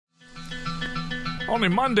Only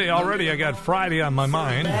Monday already. I got Friday on my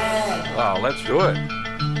mind. Oh, let's do it.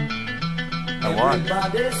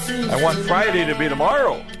 I want Friday to be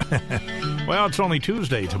tomorrow. Well, it's only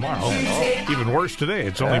Tuesday tomorrow. Even worse today.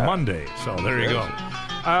 It's only Monday. So there you go.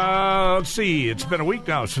 Let's see. It's been a week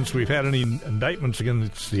now since we've had any indictments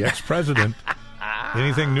against the ex-president.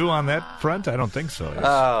 Anything new on that front? I don't think so.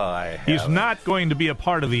 He's not going to be a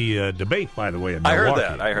part of the debate, by the way, in Milwaukee.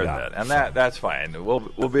 I heard that. And that's fine.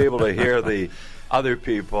 We'll be able to hear the other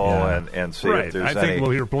people and see if there's I think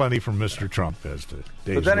we'll hear plenty from Mr. Trump as to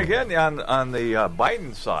days. But then again, on the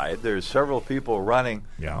Biden side, there's several people running,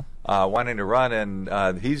 wanting to run,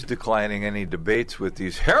 and he's declining any debates with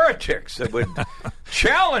these heretics that would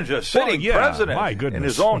challenge a sitting president in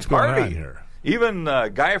his own party. Even a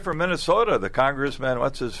guy from Minnesota, the congressman,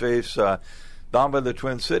 what's his face, down by the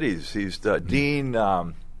Twin Cities. He's Dean.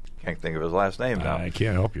 Can't think of his last name now. I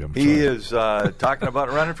can't help you. He is talking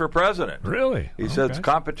about running for president. Really? He says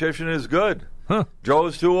competition is good. Huh.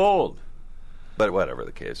 Joe's too old. But whatever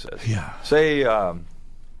the case is. Yeah. Say,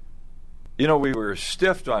 we were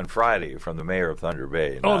stiffed on Friday from the mayor of Thunder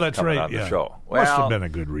Bay. That's coming right. On the show. Must have been a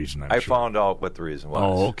good reason. I found out what the reason was.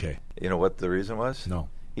 Oh, okay. You know what the reason was? No.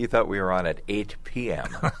 He thought we were on at 8 p.m.,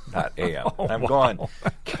 not a.m. I'm going,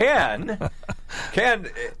 Ken,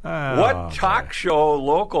 what talk show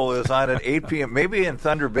local is on at 8 p.m.? Maybe in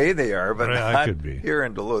Thunder Bay they are, but not here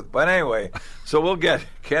in Duluth. But anyway, so we'll get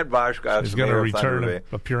Ken Boschkoff. He's going to return an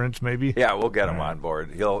appearance, maybe? Yeah, we'll get him on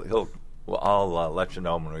board. I'll let you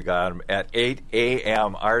know when we got him at 8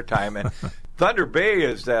 a.m. our time. And Thunder Bay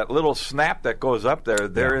is that little snap that goes up there.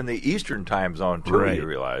 They're in the Eastern time zone, too, you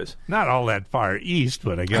realize. Not all that far east,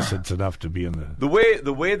 but I guess it's enough to be in the... The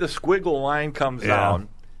way the squiggle line comes down,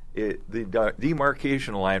 the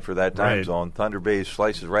demarcation line for that time zone, Thunder Bay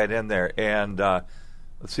slices right in there. And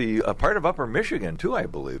let's see, a part of Upper Michigan, too, I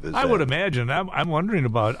believe. I would imagine. I'm wondering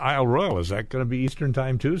about Isle Royal. Is that going to be Eastern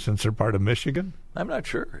time, too, since they're part of Michigan? I'm not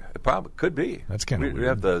sure. It probably could be. That's kind of weird. We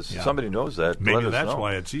have to, somebody knows that. Maybe that's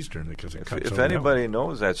why it's Eastern, because it cuts If anybody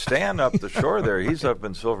knows that, stand up the shore there. He's up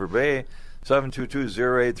in Silver Bay,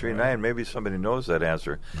 722-0839. Maybe somebody knows that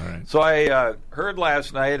answer. All right. So I heard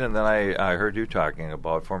last night, and then I heard you talking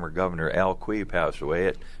about former Governor Al Quie passed away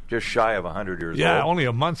at just shy of 100 years old. Yeah, only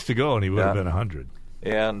a month to go, and he would have been 100.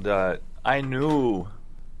 And I knew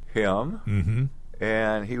him,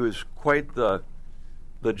 and he was quite the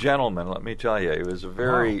gentleman, let me tell you. He was a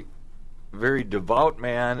very, very devout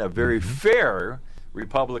man, a very fair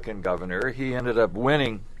Republican governor. He ended up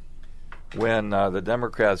winning when the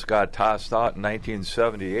Democrats got tossed out in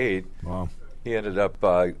 1978. Wow. He ended up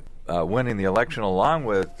winning the election along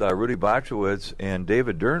with Rudy Bachowicz and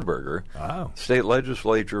David Dernberger. Wow. State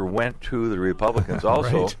legislature went to the Republicans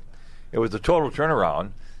also. Right. It was a total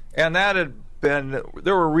turnaround. And that had been,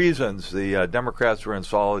 there were reasons. The Democrats were in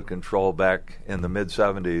solid control back in the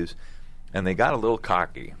mid-'70s, and they got a little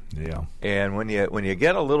cocky. Yeah. And when you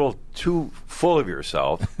get a little too full of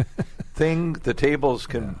yourself, the tables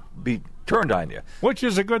can be turned on you. Which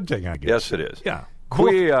is a good thing, I guess. Yes, it is. Yeah.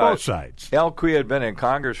 Both sides. Al Quie had been in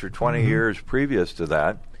Congress for 20 years previous to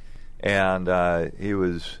that, and he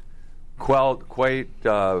was quite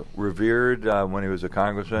revered when he was a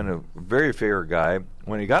congressman, a very fair guy.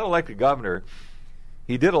 When he got elected governor,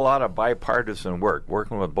 he did a lot of bipartisan work,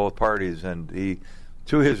 working with both parties, and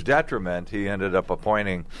to his detriment, he ended up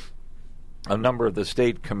appointing a number of the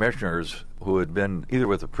state commissioners who had been either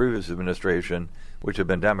with the previous administration, which had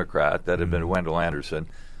been Democrat, that had been Wendell Anderson,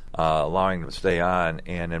 allowing him to stay on,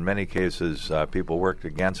 and in many cases, people worked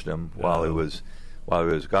against him while he was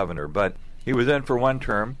governor. But he was in for one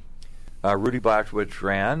term. Rudy Bachowicz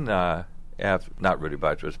ran, not Rudy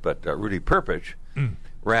Bachowicz, but Rudy Perpich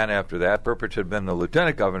ran after that. Perpich had been the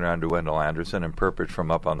lieutenant governor under Wendell Anderson, and Perpich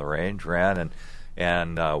from up on the range ran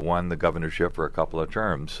and won the governorship for a couple of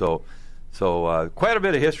terms. So quite a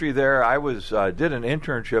bit of history there. I did an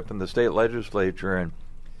internship in the state legislature in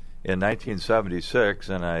 1976,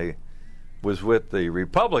 and I was with the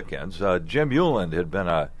Republicans. Jim Hewland had been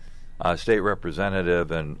a state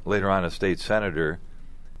representative and later on a state senator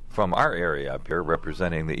from our area up here,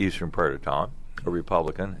 representing the eastern part of town, a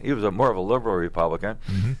Republican. He was more of a liberal Republican.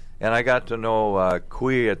 And I got to know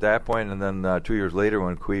Quie at that point, and then 2 years later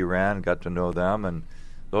when Quie ran, got to know them and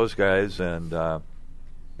those guys, and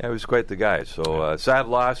he was quite the guy. So sad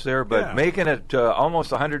loss there, but making it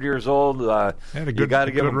almost 100 years old, you got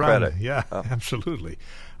to give him credit. Yeah, absolutely.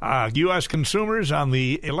 U.S. consumers on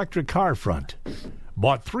the electric car front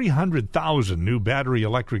bought 300,000 new battery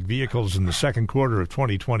electric vehicles in the second quarter of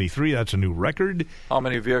 2023. That's a new record. How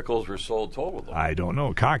many vehicles were sold total, though? I don't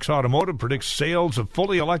know. Cox Automotive predicts sales of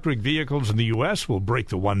fully electric vehicles in the U.S. will break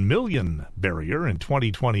the 1 million barrier in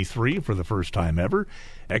 2023 for the first time ever.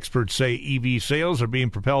 Experts say EV sales are being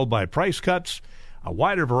propelled by price cuts, a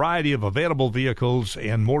wider variety of available vehicles,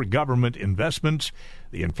 and more government investments.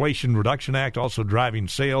 The Inflation Reduction Act also driving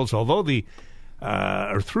sales, although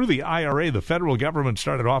through the IRA, the federal government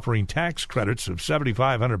started offering tax credits of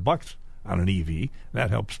 $7,500 on an EV. That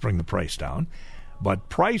helps bring the price down. But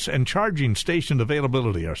price and charging station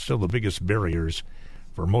availability are still the biggest barriers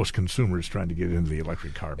for most consumers trying to get into the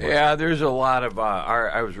electric car market. Yeah, there's a lot of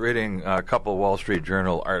I was reading a couple of Wall Street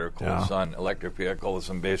Journal articles on electric vehicles,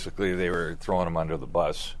 and basically they were throwing them under the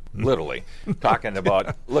bus, literally, talking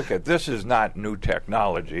about, look, this is not new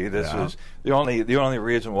technology. This is the only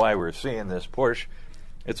reason why we're seeing this push.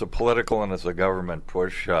 It's a political and it's a government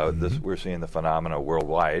push. We're seeing the phenomena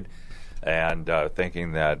worldwide, and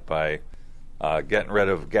thinking that by getting rid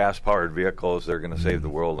of gas-powered vehicles, they're going to save the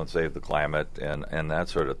world and save the climate and that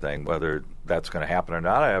sort of thing. Whether that's going to happen or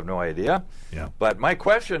not, I have no idea. Yeah. But my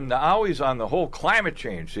question always on the whole climate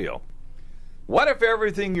change deal, what if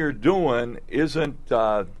everything you're doing isn't,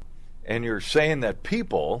 and you're saying that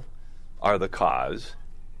people are the cause,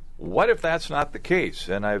 what if that's not the case?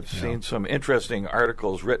 And I've seen some interesting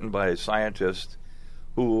articles written by scientists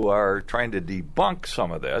who are trying to debunk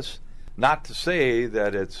some of this, not to say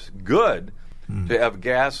that it's good to have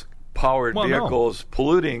gas-powered vehicles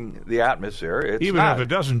polluting the atmosphere. It's Even not. if it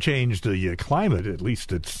doesn't change the climate, at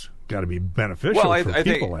least it's got to be beneficial for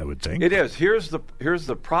people, I would think. It is. Here's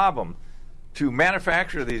the problem. To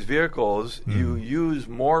manufacture these vehicles, you use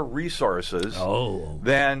more resources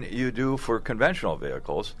than you do for conventional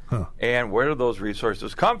vehicles. Huh. And where do those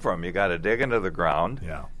resources come from? You got to dig into the ground.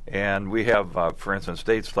 Yeah. And we have, for instance,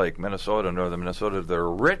 states like Minnesota, northern Minnesota, they're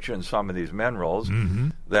rich in some of these minerals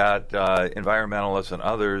that environmentalists and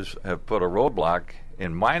others have put a roadblock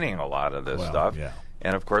in mining a lot of this stuff. Yeah.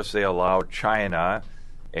 And, of course, they allow China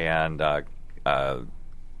and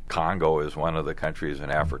Congo is one of the countries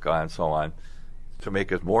in Africa and so on, to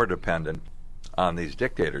make us more dependent on these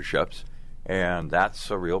dictatorships, and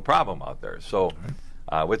that's a real problem out there. So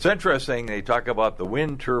what's interesting, they talk about the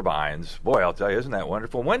wind turbines. Boy, I'll tell you, isn't that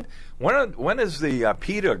wonderful? When is the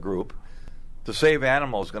PETA group to save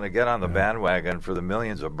animals going to get on the bandwagon for the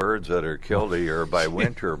millions of birds that are killed a year by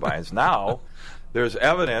wind turbines? Now, there's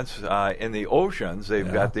evidence in the oceans.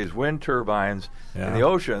 They've got these wind turbines in the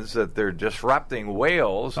oceans that they're disrupting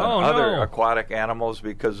whales and other aquatic animals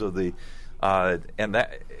because of the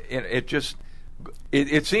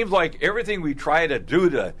it seems like everything we try to do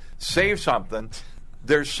to save something,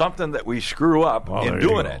 there's something that we screw up in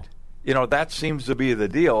doing it. You know, that seems to be the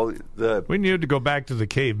deal. We needed to go back to the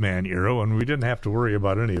caveman era when we didn't have to worry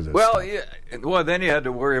about any of this. Well, then you had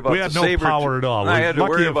to worry about we had no power at all. I had to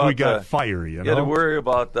worry about we got fire. You had to worry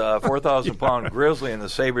about the 4,000-pound grizzly and the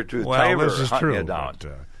saber-toothed tiger hunting you down.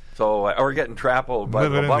 Or getting trampled by the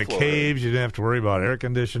buffalo. Living in the caves, you didn't have to worry about air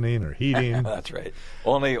conditioning or heating. That's right.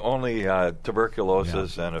 Only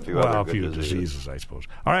tuberculosis and a few other diseases, I suppose.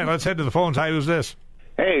 All right, let's head to the phones. Hi, who's this?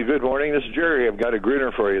 Hey, good morning. This is Jerry. I've got a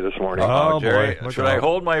grinner for you this morning. Oh, Jerry. Should I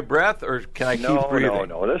hold my breath or can I keep breathing?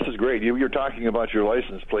 No. This is great. You were talking about your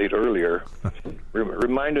license plate earlier.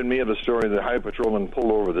 Reminded me of a story that High Patrolman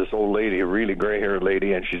pulled over this old lady, a really gray-haired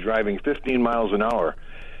lady, and she's driving 15 miles an hour.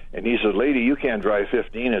 And he said, "Lady, you can't drive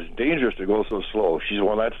 15. It's dangerous to go so slow." She said,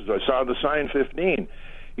 "Well, I saw the sign 15.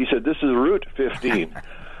 He said, "This is Route 15.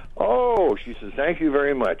 Oh, she says, "Thank you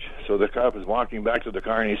very much." So the cop is walking back to the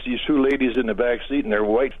car, and he sees two ladies in the back seat, and they're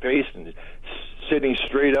white-faced and sitting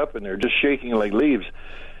straight up, and they're just shaking like leaves.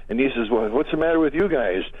 And he says, "Well, what's the matter with you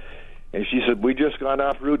guys?" And she said, "We just got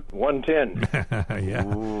off Route 110. Yeah.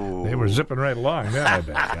 Ooh. They were zipping right along then, I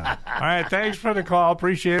bet. Yeah. All right, thanks for the call.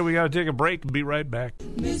 Appreciate it. We got to take a break and be right back.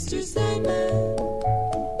 Mr. Sandman,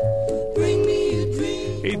 bring me a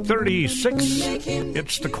dream. 8:36.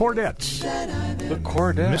 It's the Chordettes. The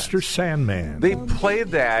Chordettes. Mr. Sandman. They played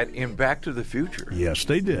that in Back to the Future. Yes,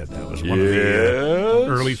 they did. That was one of the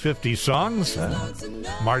early 50s songs.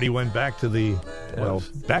 Marty went back to the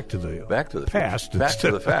past. Back to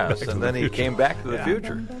the past, and then he came back to the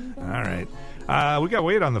future. All right. We got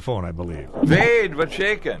Wade on the phone, I believe. Wade, what's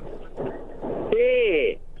shaking?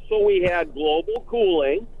 Hey, so we had global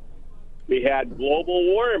cooling. We had global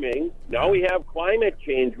warming. Now we have climate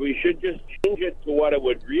change. We should just change it to what it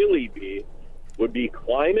would really be. Would be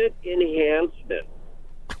climate enhancement.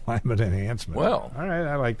 Climate enhancement. Well, all right,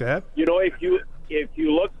 I like that. You know, if you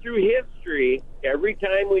look through history, every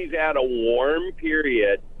time we've had a warm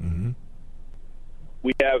period,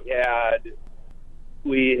 we have had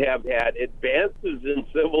advances in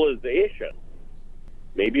civilization.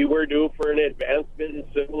 Maybe we're due for an advancement in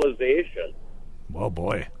civilization. Well,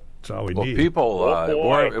 boy, that's all we Well, need. people,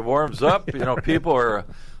 boy. it warms up. People are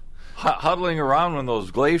huddling around when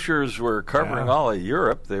those glaciers were covering all of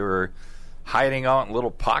Europe. They were hiding out in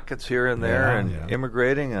little pockets here and there and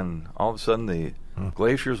immigrating, and all of a sudden the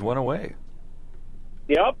glaciers went away.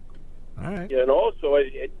 Yep. All right. So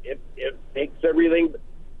it makes everything.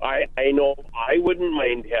 I know I wouldn't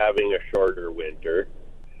mind having a shorter winter.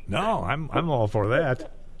 No, I'm all for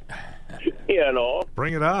that.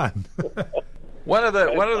 Bring it on. One of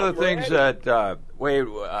the things that Wade,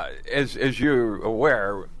 as you're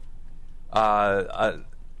aware,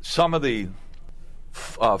 some of the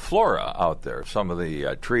flora out there, some of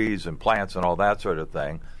the trees and plants and all that sort of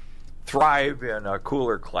thing, thrive in a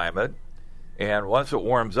cooler climate. And once it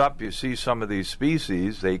warms up, you see some of these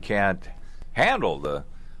species, they can't handle the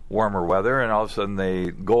warmer weather, and all of a sudden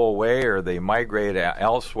they go away or they migrate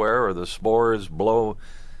elsewhere, or the spores blow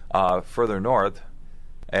further north.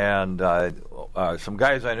 And some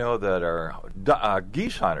guys I know that are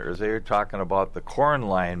geese hunters, they're talking about the corn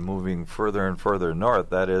line moving further and further north.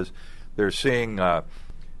 That is, they're seeing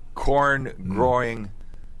corn growing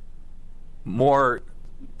more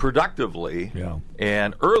productively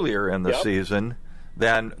and earlier in the season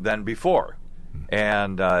than before.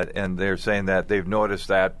 And they're saying that they've noticed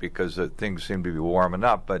that because things seem to be warming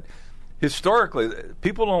up. But historically,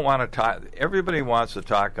 people don't want to talk. Everybody wants to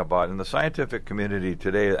talk about, in the scientific community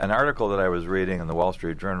today, an article that I was reading in the Wall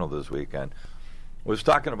Street Journal this weekend was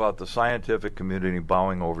talking about the scientific community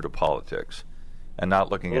bowing over to politics and not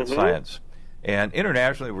looking at science. And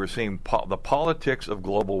internationally, we're seeing the politics of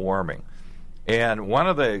global warming. And one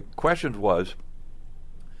of the questions was,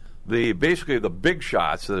 basically the big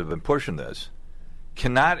shots that have been pushing this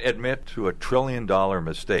cannot admit to $1 trillion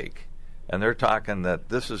mistake. And they're talking that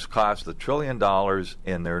this has cost $1 trillion,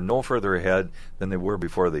 and they're no further ahead than they were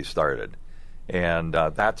before they started. And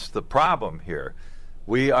that's the problem here.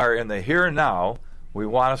 We are in the here and now. We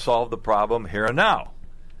want to solve the problem here and now.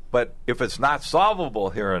 But if it's not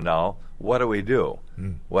solvable here and now, what do?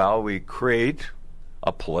 Well, we create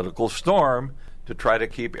a political storm to try to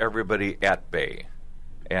keep everybody at bay.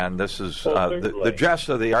 And this is the gist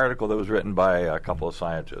of the article that was written by a couple of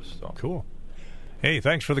scientists. So. Cool. Hey,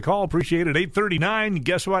 thanks for the call. Appreciate it. 8:39.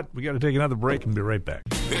 Guess what? We got to take another break and be right back.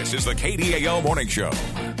 This is the KDAL Morning Show.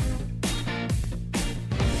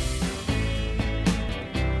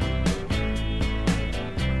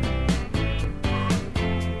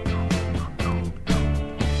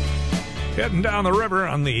 Heading down the river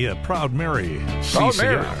on the Proud Mary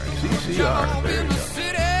CCR. Proud Mary.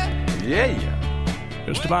 CCR. There you go. Yeah.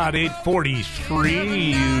 Just about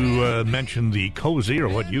 8:43. You mentioned the Cozy, or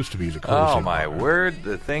what used to be the Cozy. Oh, my word.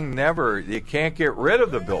 The thing you can't get rid of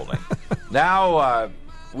the building. Now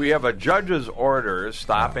we have a judge's order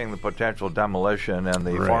stopping the potential demolition, and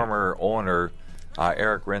the former owner,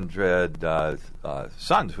 Eric Rindred,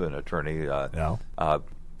 son to an attorney,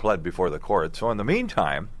 pled before the court. So in the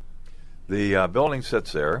meantime, the building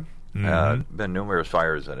sits there. Been numerous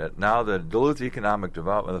fires in it. Now the Duluth Economic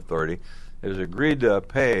Development Authority has agreed to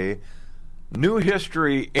pay New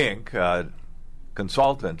History Inc.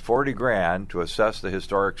 Consultant $40,000 to assess the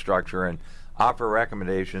historic structure and offer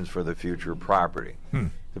recommendations for the future property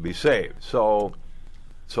to be saved. So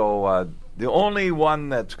the only one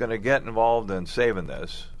that's going to get involved in saving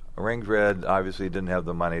this, Ringred obviously didn't have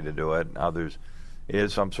the money to do it. Now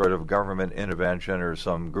is some sort of government intervention or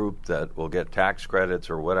some group that will get tax credits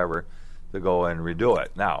or whatever to go and redo it.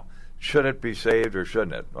 Now, should it be saved or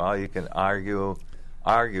shouldn't it? Well, you can argue.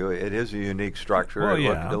 It is a unique structure.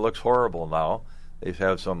 Well, it looks horrible now. They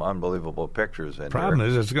have some unbelievable pictures in Problem here.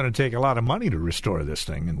 is, it's going to take a lot of money to restore this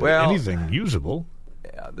thing into anything usable.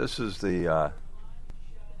 Yeah, this is the...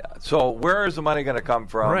 so where is the money going to come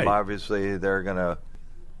from? Right. Obviously, they're going to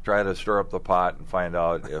try to stir up the pot and find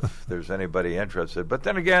out if there's anybody interested. But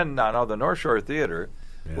then again, now the North Shore Theater,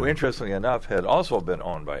 who interestingly enough had also been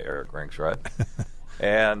owned by Eric Ringred,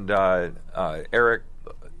 and Eric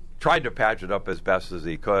tried to patch it up as best as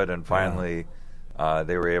he could, and finally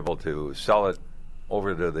they were able to sell it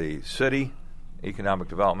over to the city Economic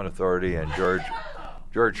Development Authority, and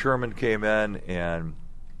George Sherman came in and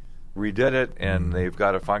redid it, and they've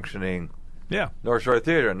got a functioning North Shore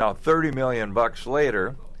Theater. Now, $30 million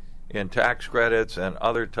later, in tax credits and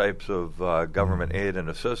other types of government aid and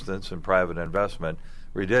assistance and private investment,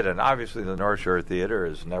 redid it. And obviously, the North Shore Theater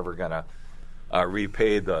is never going to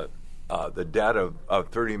repay the debt of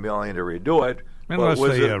 $30 million to redo it. Unless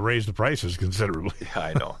they raise the prices considerably. Yeah,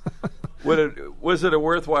 I know. Was it a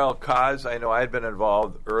worthwhile cause? I know I'd been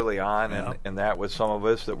involved early on in that with some of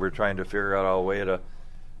us that were trying to figure out a way to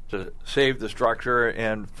save the structure,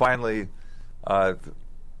 and finally,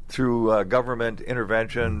 through government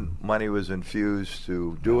intervention, money was infused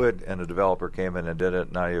to do it, and a developer came in and did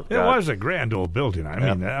it. Now it was a grand old building. I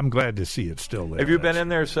mean, I'm glad to see it still there. Have you been in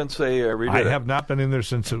there since they redid it? I have not been in there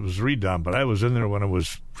since it was redone, but I was in there when it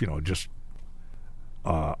was, just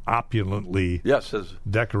opulently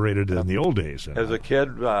decorated in the old days. As a kid,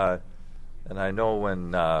 and I know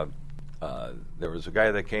when there was a guy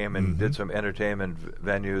that came and did some entertainment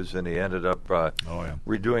venues, and he ended up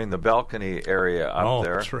redoing the balcony area up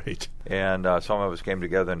there. That's right. And some of us came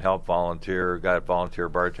together and helped volunteer, got volunteer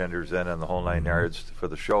bartenders in and the whole 9 yards for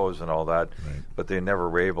the shows and all that. Right. But they never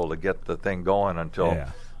were able to get the thing going until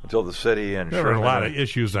the city and there were a lot of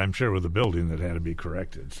issues, I'm sure, with the building that had to be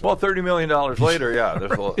corrected. So. Well, $30 million later,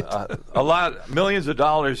 there's a lot, millions of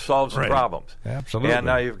dollars solves some problems. Absolutely. And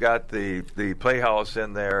now you've got the Playhouse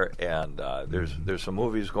in there, and there's some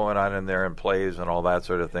movies going on in there, and plays and all that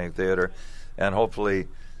sort of thing, theater, and hopefully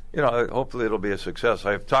it'll be a success.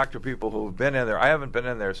 I've talked to people who've been in there. I haven't been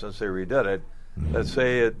in there since they redid it. Let's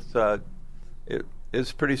say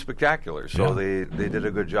it's pretty spectacular. So they did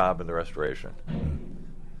a good job in the restoration.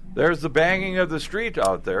 There's the banging of the street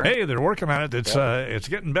out there. Hey, they're working on it. It's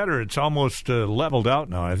getting better. It's almost leveled out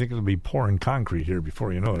now. I think it'll be pouring concrete here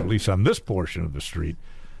before you know it, at least on this portion of the street.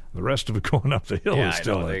 The rest of it going up the hill is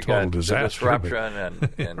still a total disaster.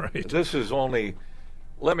 Disruption, and right. This is only,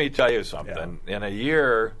 let me tell you something. Yeah. In a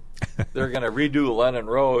year, they're going to redo Lennon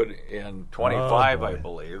Road in 25, I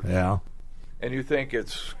believe. Yeah. And you think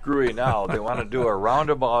it's screwy now. They want to do a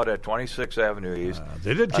roundabout at 26th Avenue East.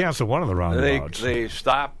 They did cancel one of the roundabouts. They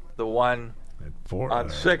stopped the one on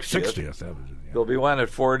 60th. There'll be one at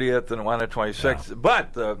 40th and one at 26th. Yeah.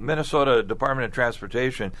 But the Minnesota Department of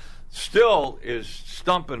Transportation still is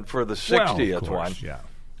stumping for the 60th one. Yeah.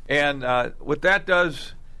 And what that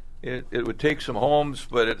does, it would take some homes,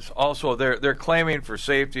 but it's also they're claiming for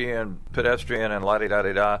safety and pedestrian and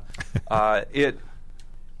la-di-da-di-da.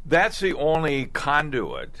 That's the only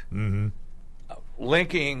conduit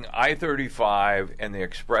linking I-35 and the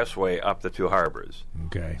expressway up the two harbors.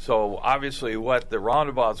 Okay. So obviously what the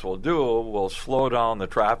roundabouts will do will slow down the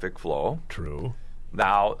traffic flow. True.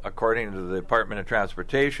 Now, according to the Department of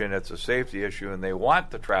Transportation, it's a safety issue, and they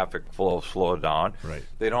want the traffic flow slowed down. Right.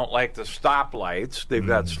 They don't like the stoplights. They've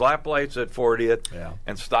got stoplights at 40th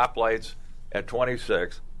and stoplights at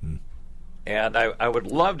 26th. And I would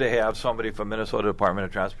love to have somebody from Minnesota Department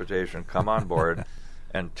of Transportation come on board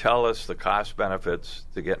and tell us the cost benefits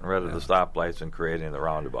to getting rid of the stoplights and creating the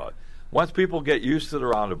roundabout. Once people get used to the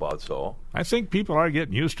roundabouts, though. I think people are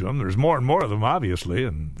getting used to them. There's more and more of them, obviously,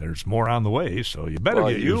 and there's more on the way, so you better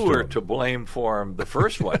get used to them. You were to blame for the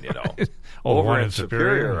first one, over in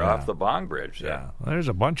Superior off the Bong Bridge. Yeah, well, there's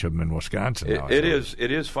a bunch of them in Wisconsin now. It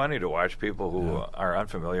is funny to watch people who are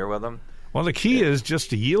unfamiliar with them. Well, the key is just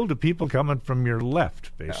to yield to people coming from your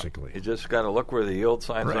left, basically. You just got to look where the yield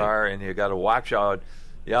signs are, and you got to watch out.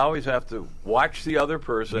 You always have to watch the other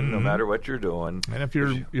person, no matter what you're doing. And if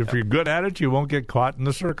you're good at it, you won't get caught in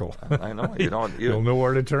the circle. I know you don't. You'll know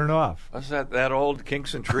where to turn off. What's that old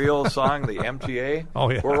Kingston Trio song, the MTA?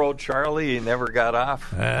 Oh yeah. Poor old Charlie, he never got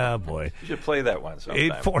off. Ah, boy. You should play that one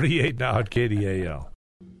sometime. 8:48 now at KDAL.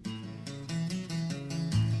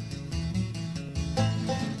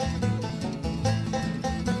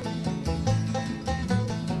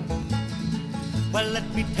 Well, let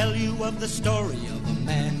me tell you of the story of a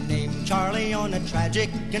man named Charlie on a tragic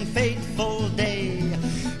and fateful day.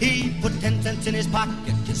 He put 10 cents in his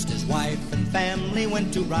pocket, kissed his wife and family,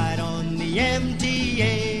 went to ride on the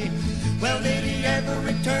MTA. Well, did he ever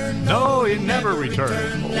return? No, he never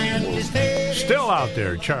returned. Still out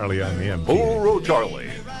there, Charlie on the MTA. Oh,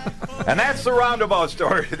 Charlie. And that's the roundabout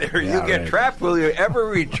story there. Yeah, you get trapped. Will you ever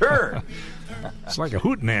return? It's like a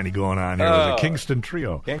hootenanny going on here with the Kingston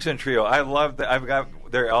Trio. Kingston Trio. I love that. I've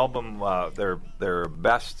got their album, their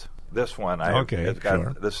best. This one. It's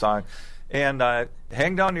got this song. And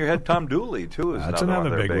Hang Down Your Head, Tom Dooley, too, is That's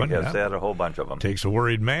another big one. Yes, they had a whole bunch of them. Takes a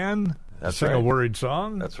worried man, sing a worried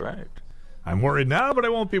song. That's right. I'm worried now, but I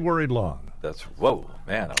won't be worried long. Whoa,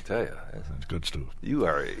 man, I'll tell you. That's good stuff. You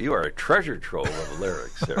are a treasure trove of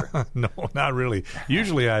lyrics there. No, not really.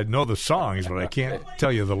 Usually I know the songs, but I can't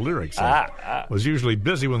tell you the lyrics. I was usually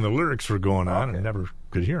busy when the lyrics were going on and never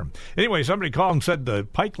could hear them. Anyway, somebody called and said the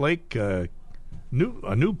Pike Lake, a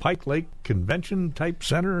new Pike Lake convention type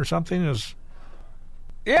center or something is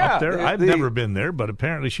up there. I've never been there, but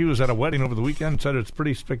apparently she was at a wedding over the weekend and said it's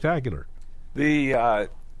pretty spectacular.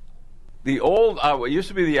 the old, what used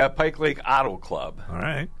to be the Pike Lake Auto Club. All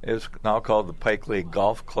right. Is now called the Pike Lake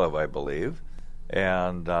Golf Club, I believe.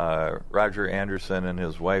 And Roger Anderson and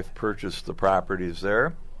his wife purchased the properties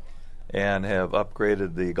there and have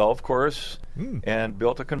upgraded the golf course and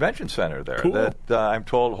built a convention center there that I'm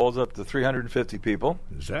told holds up to 350 people.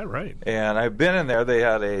 Is that right? And I've been in there. They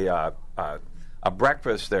had a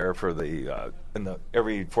breakfast there for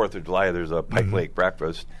every 4th of July. There's a Pike Lake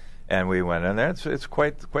breakfast, and we went in there. It's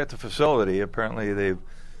quite the facility. Apparently, they've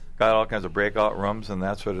got all kinds of breakout rooms and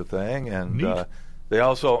that sort of thing. And they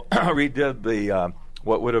also redid the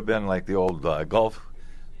what would have been like the old golf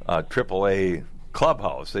AAA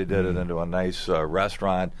clubhouse. They did it into a nice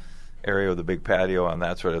restaurant area with a big patio and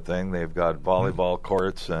that sort of thing. They've got volleyball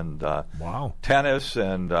courts and tennis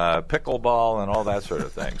and pickleball and all that sort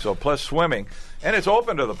of thing. So plus swimming, and it's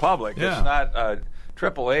open to the public. Yeah. It's not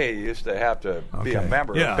AAA. You used to have to be a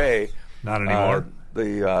member and pay. Not anymore.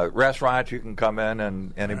 The restaurant, you can come in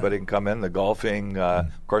and anybody can come in. The golfing,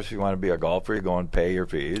 of course, if you want to be a golfer, you go and pay your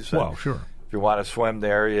fees. Well, sure. If you want to swim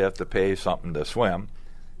there, you have to pay something to swim.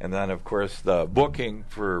 And then, of course, the booking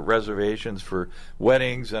for reservations for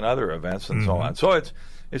weddings and other events and so on. So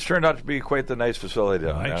it's turned out to be quite the nice facility.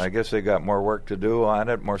 Nice. And I guess they got more work to do on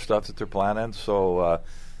it, more stuff that they're planning. So,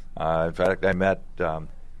 in fact, I met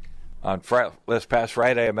this past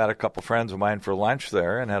Friday, I met a couple friends of mine for lunch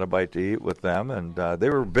there and had a bite to eat with them. And they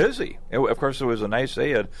were busy. Of course, it was a nice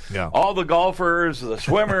day. It had all the golfers, the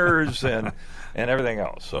swimmers, and everything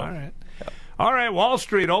else. So. All right. All right, Wall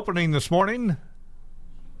Street opening this morning.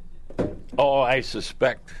 Oh, I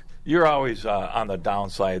suspect you're always on the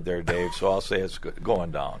downside there, Dave, so I'll say it's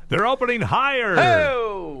going down. They're opening higher.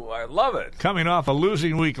 Oh, I love it. Coming off a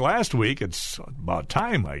losing week last week, it's about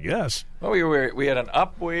time, I guess. Well, we had an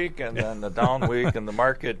up week and then a down week in the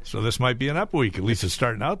market. So this might be an up week. At least it's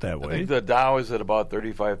starting out that way. I think the Dow is at about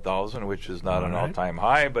 35,000, which is not an all-time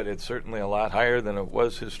high, but it's certainly a lot higher than it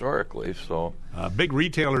was historically. So, big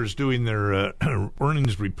retailers doing their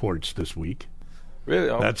earnings reports this week. Really?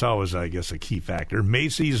 That's always, I guess, a key factor.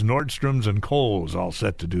 Macy's, Nordstrom's, and Kohl's all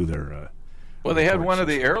set to do their well, they had one of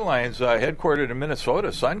the airlines headquartered in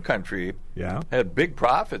Minnesota, Sun Country, had big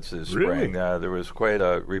profits this spring. There was quite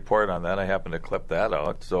a report on that. I happened to clip that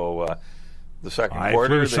out. So the second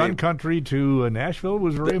quarter... Sun Country to Nashville,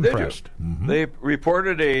 was very impressed. They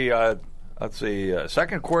reported a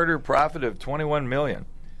second quarter profit of $21 million.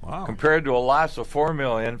 Wow. Compared to a loss of $4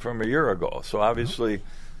 million from a year ago. So obviously...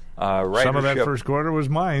 some of that first quarter was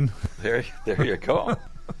mine. There you go.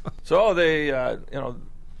 So they,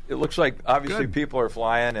 it looks like obviously people are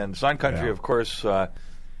flying, and Sun Country, of course,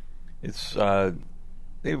 it's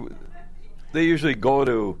they usually go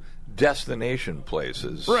to destination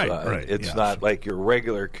places. Right. It's not like your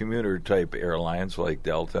regular commuter type airlines like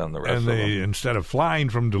Delta and the rest of them. And instead of flying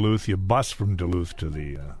from Duluth, you bus from Duluth to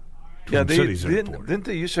the Twin Cities Airport. Didn't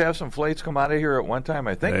they used to have some flights come out of here at one time?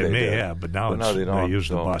 I think they may did. have, but now they don't. They use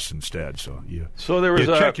the bus instead. So there was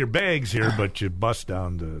check your bags here, but you bus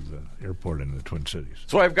down to the airport in the Twin Cities.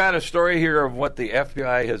 So I've got a story here of what the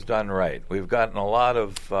FBI has done right. We've gotten a lot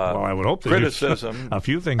of I would hope criticism. A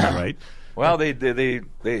few things right. Well, they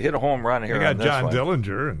hit a home run here. They got on this John one.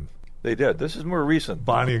 Dillinger, and they did. This is more recent.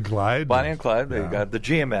 Bonnie and Clyde. They got the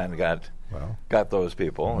GMN got those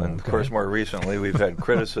people, and of course, more recently we've had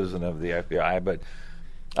criticism of the FBI,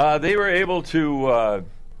 but they were able to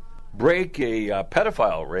break a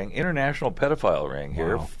pedophile ring, international pedophile ring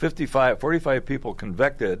here. 45 people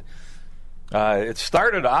convicted. It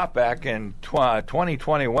started off back in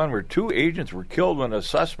 2021, where 2 agents were killed when a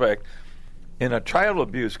suspect in a child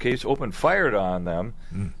abuse case opened fire on them,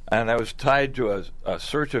 and that was tied to a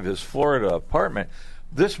search of his Florida apartment.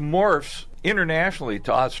 This morphs internationally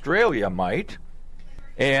to Australia,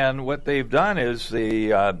 and what they've done is the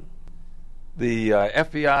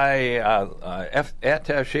FBI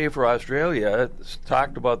attaché for Australia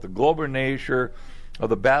talked about the global nature of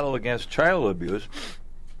the battle against child abuse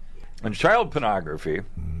and child pornography.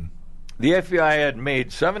 The FBI had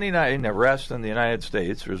made 79 arrests in the United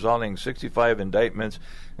States, resulting in 65 indictments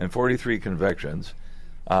and 43 convictions.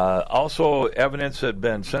 Also, evidence had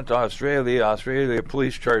been sent to Australia. Australia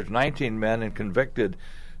police charged 19 men and convicted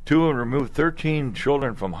 2 and removed 13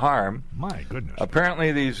 children from harm. My goodness.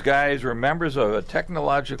 Apparently, these guys were members of a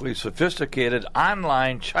technologically sophisticated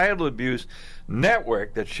online child abuse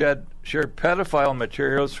network that shared pedophile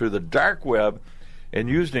materials through the dark web and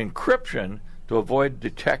used encryption to avoid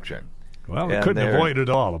detection. Well, they couldn't avoid it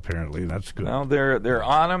all, apparently. That's good. Well, they're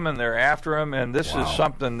on them, and they're after them, and this is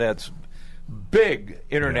something that's big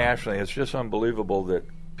internationally. It's just unbelievable that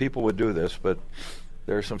people would do this, but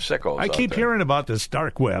There are some sickos. I out keep there. hearing about this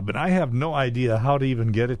dark web, and I have no idea how to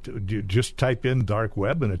even get it. You just type in dark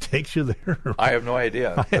web, and it takes you there. I have no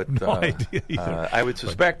idea. I have no idea either. I would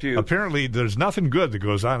suspect you. Apparently, there's nothing good that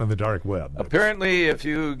goes on in the dark web. Apparently, if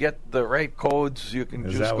you get the right codes, you can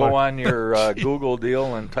Is just that go what- on your Google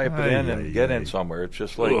deal and type it in and get in somewhere. It's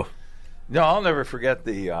just like, no, I'll never forget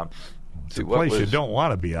the. It's a place you don't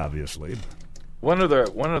want to be, obviously. One of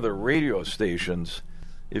the radio stations.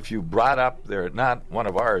 If you brought up there, not one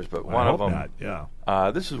of ours, but one of them. Not,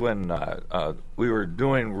 yeah. This is when we were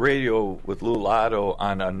doing radio with Lou Lotto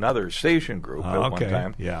on another station group at one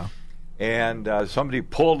time. Yeah. And somebody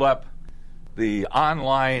pulled up the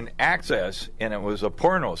online access, and it was a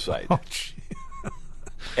porno site. Oh, gee.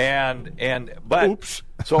 But Oops.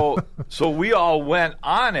 so we all went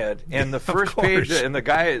on it, and the first page, and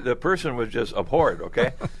the person was just abhorred.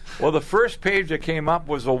 Okay, well, the first page that came up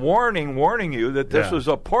was a warning you that this was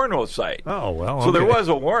a porno site. Oh well. So there okay. was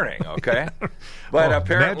a warning. Okay, but Well,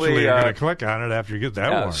 apparently naturally you're going to click on it after you get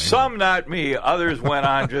that warning. some, not me. Others went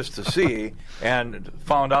on just to see and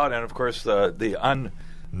found out, and of course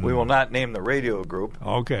we will not name the radio group.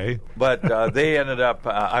 Okay. But they ended up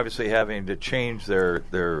obviously having to change their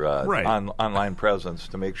Right. online presence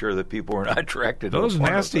to make sure that people were not attracted Those to the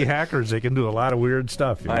porno nasty site. hackers, they can do a lot of weird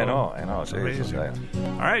stuff. You I know. know. It's Seriously. amazing.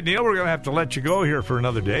 All right, Neil, we're going to have to let you go here for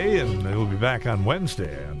another day, and we'll be back on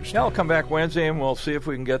Wednesday, I understand. Yeah, I'll come back Wednesday, and we'll see if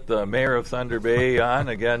we can get the mayor of Thunder Bay on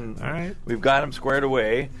again. All right. We've got him squared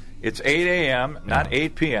away. It's 8 a.m., not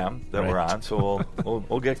 8 p.m. that we're on, so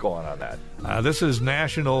we'll get going on that. This is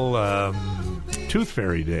National Tooth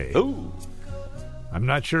Fairy Day. Ooh. I'm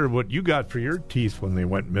not sure what you got for your teeth when they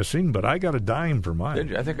went missing, but I got a dime for mine. Did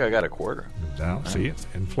you? I think I got a quarter. Now, see,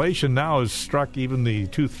 inflation now has struck even the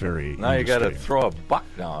Tooth Fairy Now you got to industry. throw a buck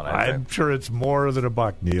down. I I'm think. sure it's more than a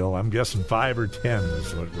buck, Neil. I'm guessing 5 or 10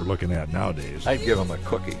 is what we're looking at nowadays. I'd give him a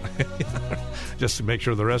cookie. Just to make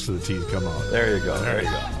sure the rest of the teeth come out. There you go. There you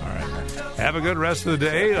go. All right. Have a good rest of the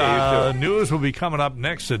day. you too. News will be coming up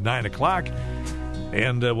next at 9 o'clock.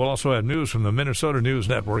 And we'll also have news from the Minnesota News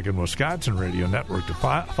Network and Wisconsin Radio Network to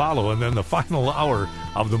follow. And then the final hour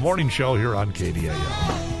of the morning show here on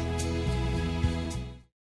KDAL.